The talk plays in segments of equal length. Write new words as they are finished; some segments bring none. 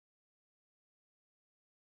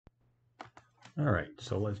Alright,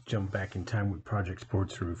 so let's jump back in time with Project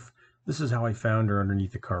Sports Roof. This is how I found her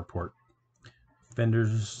underneath the carport.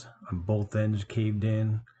 Fenders on both ends caved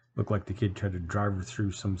in. Looked like the kid tried to drive her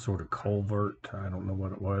through some sort of culvert. I don't know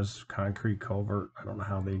what it was. Concrete culvert. I don't know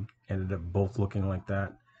how they ended up both looking like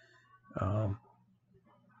that.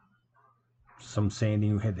 Some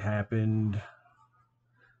sanding had happened.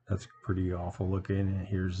 That's pretty awful looking. And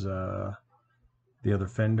here's the other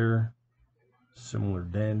fender. Similar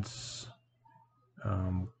dents.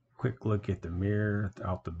 Quick look at the mirror,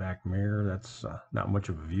 out the back mirror. That's not much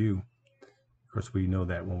of a view. Of course, we know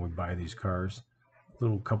that when we buy these cars.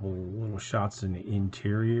 Couple little shots in the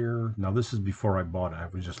interior. Now this is before I bought it. I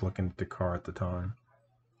was just looking at the car at the time.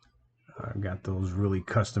 I've got those really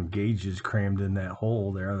custom gauges crammed in that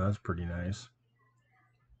hole there. That's pretty nice.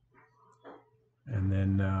 And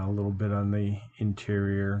then a little bit on the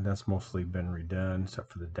interior. That's mostly been redone,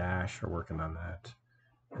 except for the dash. We're working on that.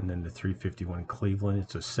 And then the 351 Cleveland.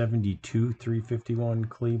 It's a 72 351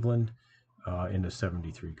 Cleveland in a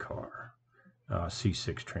 73 car.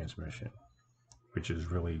 C6 transmission, which is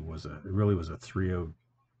really was a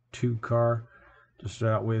 302 car to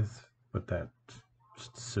start out with, but that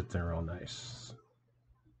sits there real nice.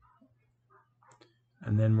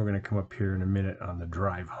 And then we're going to come up here in a minute on the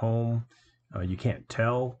drive home. You can't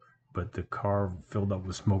tell, but the car filled up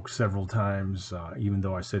with smoke several times. Even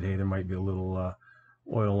though I said, hey, there might be a little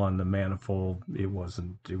oil on the manifold, it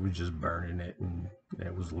wasn't. It was just burning it, and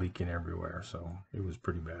it was leaking everywhere, so it was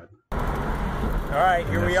pretty bad. All right,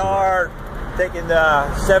 here we are taking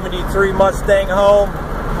the 73 Mustang home.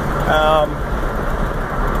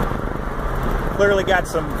 Clearly got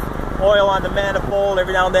some oil on the manifold.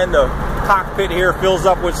 Every now and then the cockpit here fills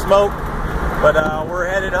up with smoke, but we're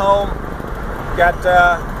headed home. Got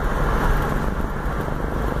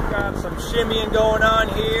some shimmying going on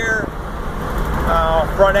here.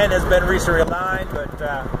 Front end has been recently aligned, but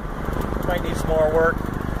might need some more work.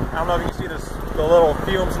 I don't know if you can see the little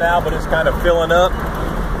fumes now, but it's kind of filling up.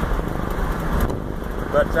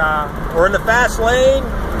 But we're in the fast lane.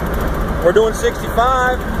 We're doing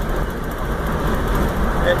 65,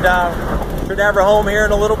 and should have her home here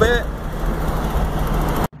in a little bit.